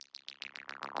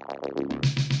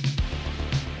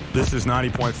This is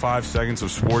 90.5 seconds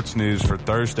of sports news for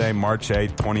Thursday, March 8,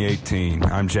 2018.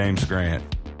 I'm James Grant.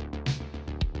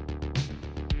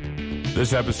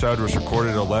 This episode was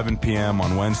recorded at 11 p.m.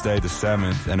 on Wednesday the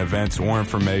 7th, and events or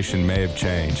information may have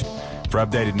changed. For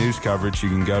updated news coverage, you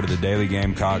can go to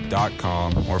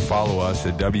thedailygamecock.com or follow us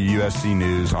at WUSC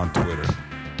News on Twitter.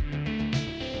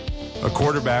 A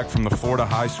quarterback from the Florida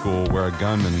high school where a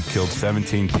gunman killed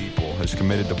 17 people has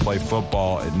committed to play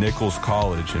football at Nichols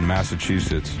College in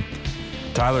Massachusetts.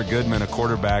 Tyler Goodman, a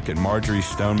quarterback at Marjorie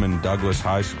Stoneman Douglas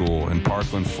High School in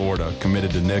Parkland, Florida, committed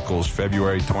to Nichols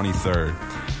February 23rd.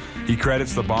 He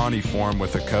credits the bond he formed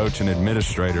with a coach and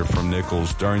administrator from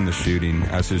Nichols during the shooting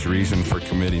as his reason for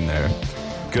committing there.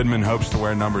 Goodman hopes to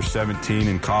wear number 17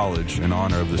 in college in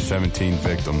honor of the 17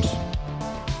 victims.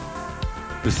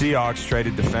 The Seahawks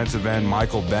traded defensive end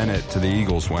Michael Bennett to the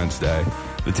Eagles Wednesday.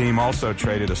 The team also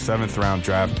traded a 7th-round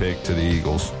draft pick to the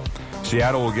Eagles.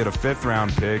 Seattle will get a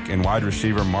 5th-round pick and wide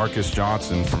receiver Marcus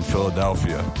Johnson from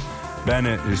Philadelphia.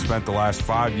 Bennett, who spent the last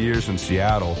 5 years in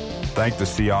Seattle, thanked the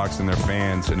Seahawks and their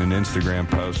fans in an Instagram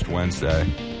post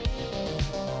Wednesday.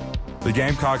 The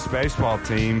Gamecocks baseball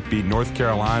team beat North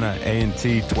Carolina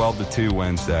A&T 12-2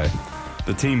 Wednesday.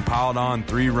 The team piled on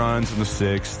 3 runs in the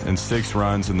 6th and 6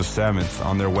 runs in the 7th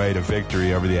on their way to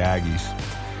victory over the Aggies.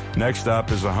 Next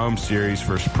up is a home series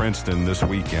versus Princeton this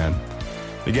weekend.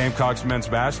 The Gamecocks men's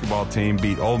basketball team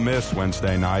beat Ole Miss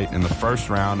Wednesday night in the first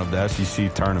round of the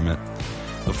SEC tournament.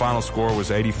 The final score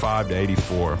was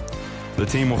 85-84. The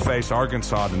team will face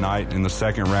Arkansas tonight in the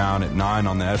second round at 9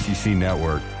 on the SEC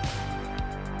network.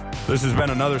 This has been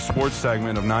another sports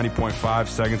segment of 90.5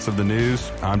 Seconds of the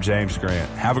News. I'm James Grant.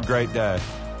 Have a great day.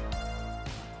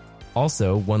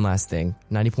 Also, one last thing,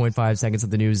 90.5 Seconds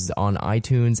of the News is on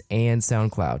iTunes and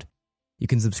SoundCloud. You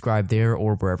can subscribe there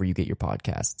or wherever you get your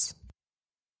podcasts.